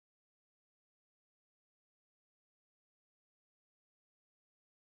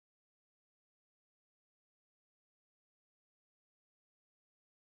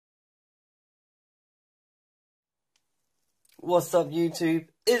What's up YouTube,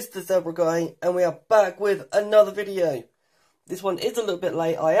 it's the Zebra Guy and we are back with another video. This one is a little bit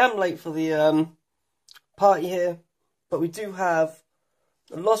late, I am late for the party here, but we do have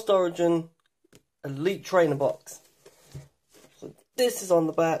a Lost Origin Elite Trainer box. So this is on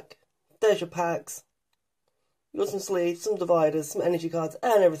the back, there's your packs, you got some sleeves, some dividers, some energy cards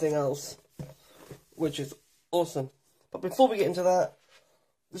and everything else, which is awesome. But before we get into that,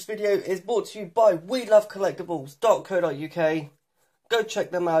 this video is brought to you by WeLoveCollectibles.co.uk. Go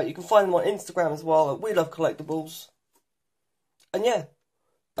check them out. You can find them on Instagram as well at WeLoveCollectibles. And yeah,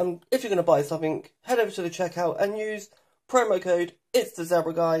 if you're going to buy something, head over to the checkout and use promo code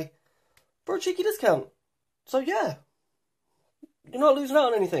It'sTheZebraGuy for a cheeky discount. So yeah, you're not losing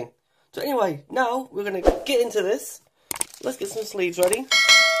out on anything. So anyway, now we're going to get into this. Let's get some sleeves ready,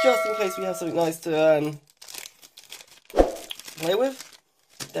 just in case we have something nice to play with.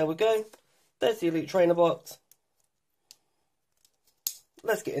 There we go. There's the Elite Trainer box.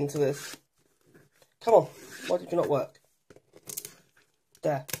 Let's get into this. Come on. Why did you not work?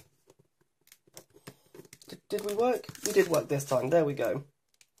 There. Did we work? We did work this time. There we go.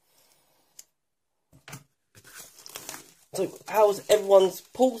 So, how's everyone's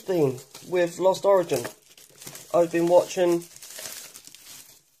pulls been with Lost Origin? I've been watching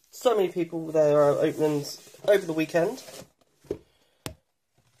so many people with their openings over the weekend,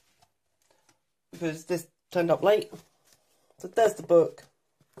 because this turned up late. So there's the book.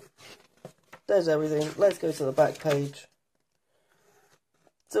 There's everything. Let's go to the back page.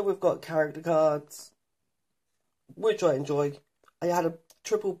 So we've got character cards, which I enjoy. I had a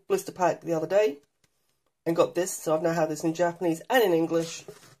triple blister pack the other day and got this, so I've now had this in Japanese and in English.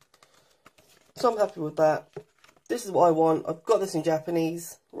 So I'm happy with that. This is what I want. I've got this in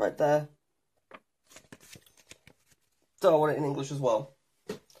Japanese right there. So I want it in English as well.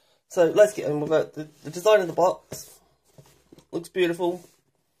 So let's get on with it. The design of the box looks beautiful.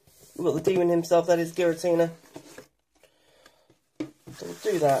 We've got the demon himself, that is Giratina. So we'll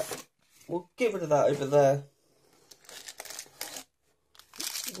do that. We'll get rid of that over there.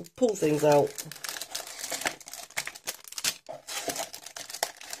 We'll pull things out.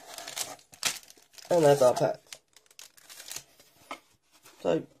 And there's our pack.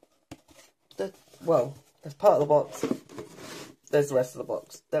 So, that's part of the box. There's the rest of the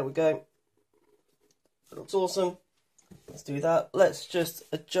box. There we go. It looks awesome. Let's do that. Let's just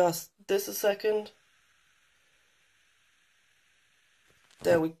adjust this a second.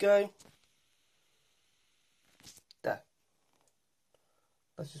 There we go. There.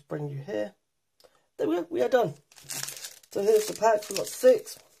 Let's just bring you here. There we go. We are done. So here's the pack. We've got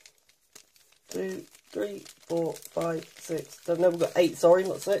 6, 2, 3, 4, 5, 6. So no, we've got 8. Sorry,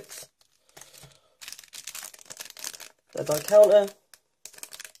 not 6. There's our counter,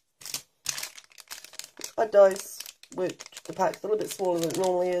 our dice, which the pack's a little bit smaller than it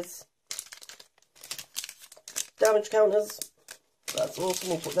normally is. Damage counters, that's awesome,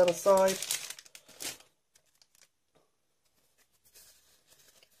 we'll put them aside.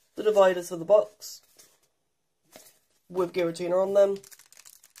 The dividers for the box, with Giratina on them.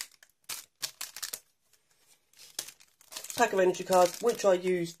 Pack of energy cards, which I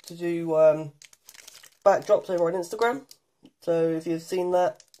use to do backdrops over on Instagram. So if you've seen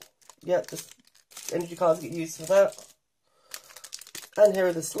that, yeah, the energy cards get used for that. And here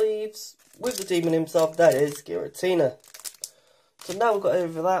are the sleeves with the demon himself, that is Giratina. So now we've got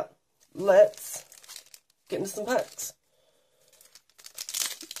over that, let's get into some packs.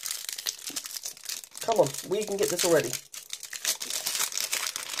 Come on, we can get this already.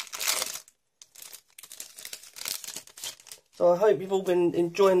 So I hope you've all been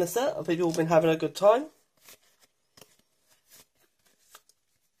enjoying the set. I hope you've all been having a good time.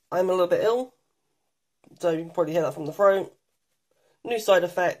 I'm a little bit ill, so you can probably hear that from the throat. New side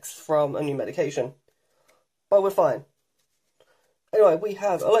effects from a new medication. But we're fine. Anyway, we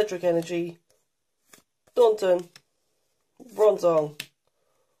have Electric Energy, Daunton, Bronzong,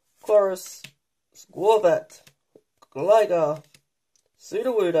 Chorus, Squirvet, Gligar,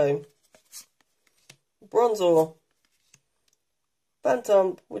 Sudowoodo, Bronzor,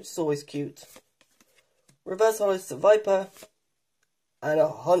 Phantom, which is always cute, Reverse Holo Viper, and a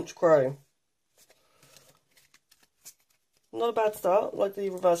Honchkrow. Not a bad start, like the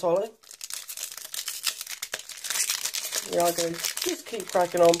Reverse Holo. We are going to just keep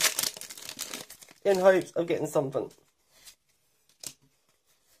cracking on, in hopes of getting something.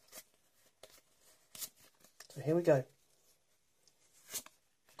 So here we go.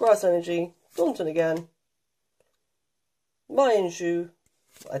 Grass Energy, Daunton again, Mienshu,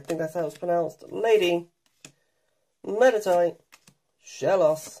 I think that's how it's pronounced, Lady, Meditite,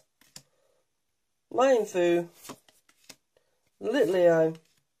 Shellos, Mienfoo, Litleo,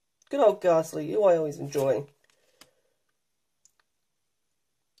 good old Ghastly, who I always enjoy,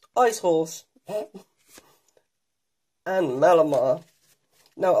 Ice Horse, and Malamar.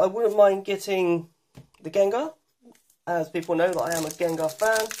 Now, I wouldn't mind getting the Gengar, as people know that I am a Gengar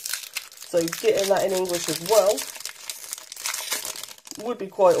fan, so getting that in English as well would be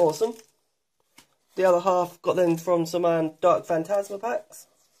quite awesome. The other half got them from some Dark Phantasma packs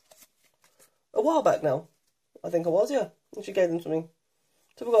a while back now. I think it was, yeah. And she gave them to me.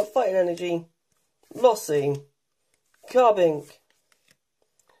 So we've got Fighting Energy, Lossy, Carbink,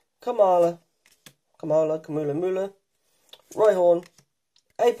 Kamala, Mula, Rhyhorn,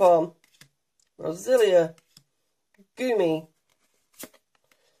 Apalm, Roselia, Goomy,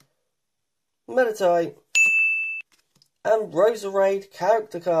 Meditite, and Roserade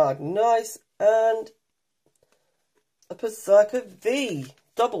character card. Nice. And a Berserker V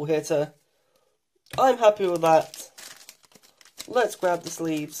double hitter. I'm happy with that. Let's grab the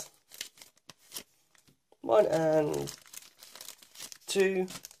sleeves. 1 and 2.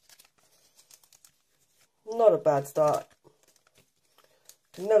 Not a bad start.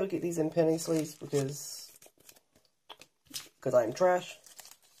 Can never get these in penny sleeves because I'm trash.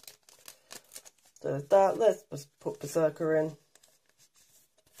 There's that. Let's just put Berserker in.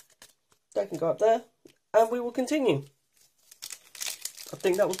 That can go up there. And we will continue. I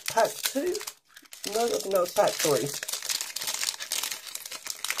think that was pack 2. No, I think that was pack 3.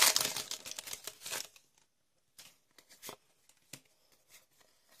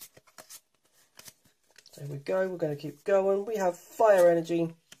 There we go. We're going to keep going. We have Fire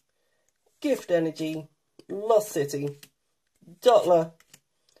Energy, Gift Energy, Lost City, Dottler,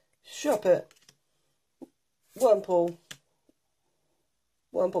 Shuppet, Wurmple,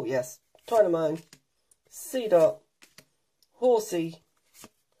 yes, Dynamo, Seedot, Horsey,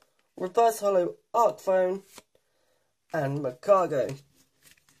 Reverse Hollow Arcphone, and Magcargo.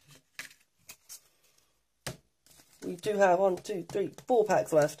 We do have 1, 2, 3, 4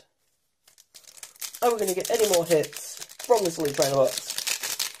 packs left. Are we going to get any more hits from this Elite Trainer box?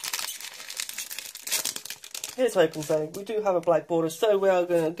 Here's hoping so. We do have a black border, so we are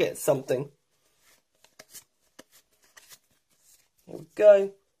going to get something. Here we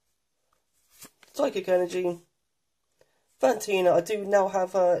go. Psychic Energy. Fantina, I do now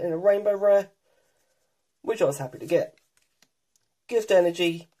have her in a Rainbow Rare, which I was happy to get. Gift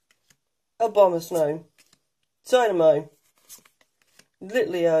Energy. Abomasnow. Dynamo.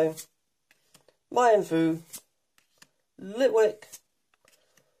 Litleo. Mienfoo, Litwick,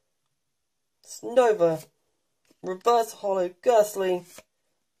 Snova, Reverse Hollow Ghastly,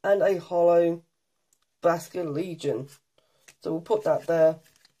 and a Hollow Basculegion. So we'll put that there.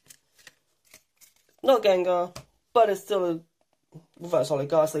 Not Gengar, but it's still a Reverse Hollow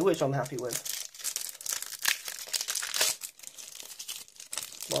Ghastly, which I'm happy with.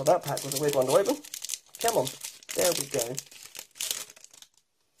 Well, that pack was a weird one to open. Come on, there we go.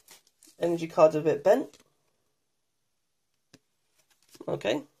 Energy card's a bit bent.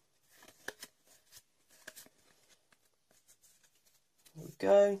 Okay. There we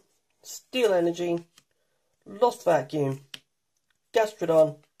go. Steel Energy. Lost Vacuum.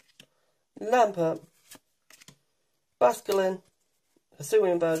 Gastrodon. Lampert. Basculin.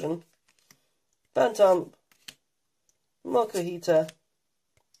 Hisuian version. Phantump. Mokuhita.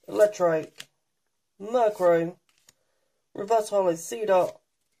 Electrike. Murkrow. Reverse Hollow Seedot.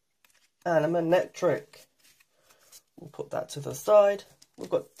 And a Manectric. We'll put that to the side. We've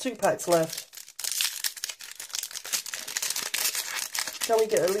got 2 packs left. Can we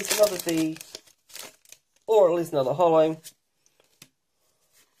get at least another V? Or at least another Hollow?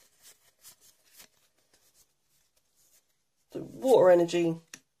 So, Water Energy.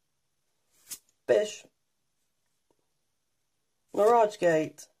 Bish. Mirage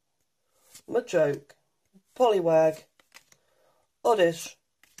Gate. Machoke. Poliwag. Oddish.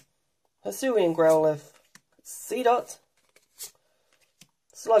 Hisuian Growlithe, Seedot,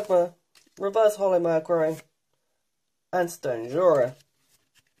 Slugma, Reverse Hollow Murkrow, and Stonjourner.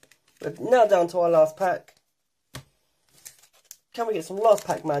 We're now down to our last pack. Can we get some last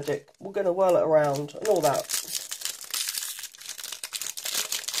pack magic? We're going to whirl it around and all that.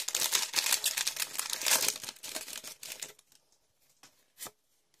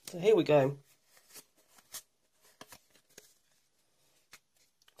 So here we go.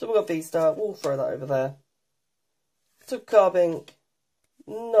 So we've got V-Star, we'll throw that over there. So Carbink,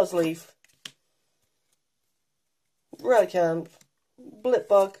 Nuzleaf, Relicanth,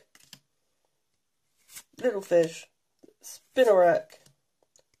 Blipbug, Little Fish, Spinarak,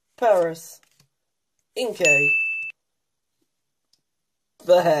 Paris, Inkay,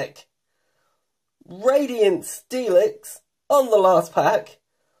 the heck, Radiant Steelix, on the last pack.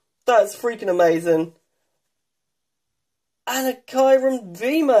 That's freaking amazing. And a Kyurem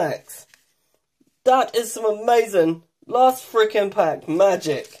VMAX. That is some amazing last freaking pack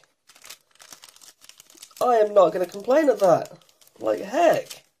magic. I am not going to complain at that. Like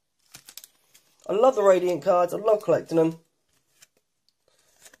heck. I love the Radiant cards. I love collecting them.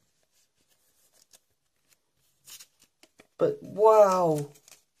 But wow.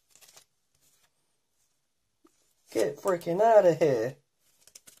 Get freaking out of here.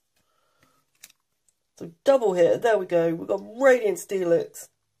 So double hit. There we go. We've got Radiant Steelix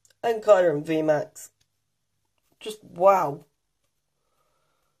and Kyurem VMAX. Just wow.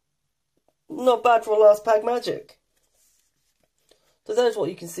 Not bad for a last pack magic. So there's what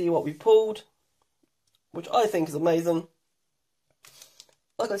you can see what we pulled, which I think is amazing.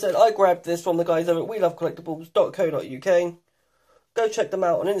 Like I said, I grabbed this from the guys over at welovecollectibles.co.uk. Go check them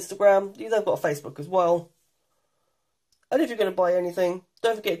out on Instagram. They've got a Facebook as well. And if you're going to buy anything,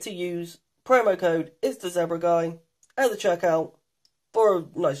 don't forget to use promo code IsTheZebraGuy at the checkout for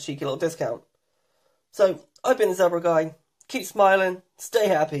a nice cheeky little discount. So, I've been the Zebra Guy. Keep smiling, stay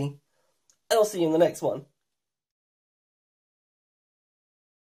happy, and I'll see you in the next one.